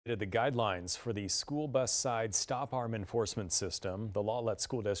The guidelines for the school bus side stop arm enforcement system. The law lets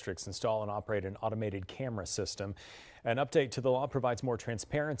school districts install and operate an automated camera system. An update to the law provides more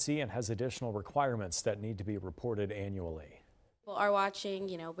transparency and has additional requirements that need to be reported annually. People are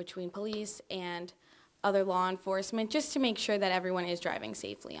watching, between police and other law enforcement just to make sure that everyone is driving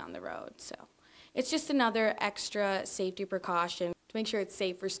safely on the road. So it's just another extra safety precaution to make sure it's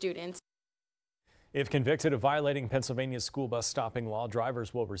safe for students. If convicted of violating Pennsylvania's school bus stopping law,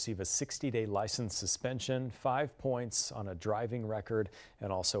 drivers will receive a 60-day license suspension, 5 points on a driving record, and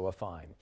also a fine.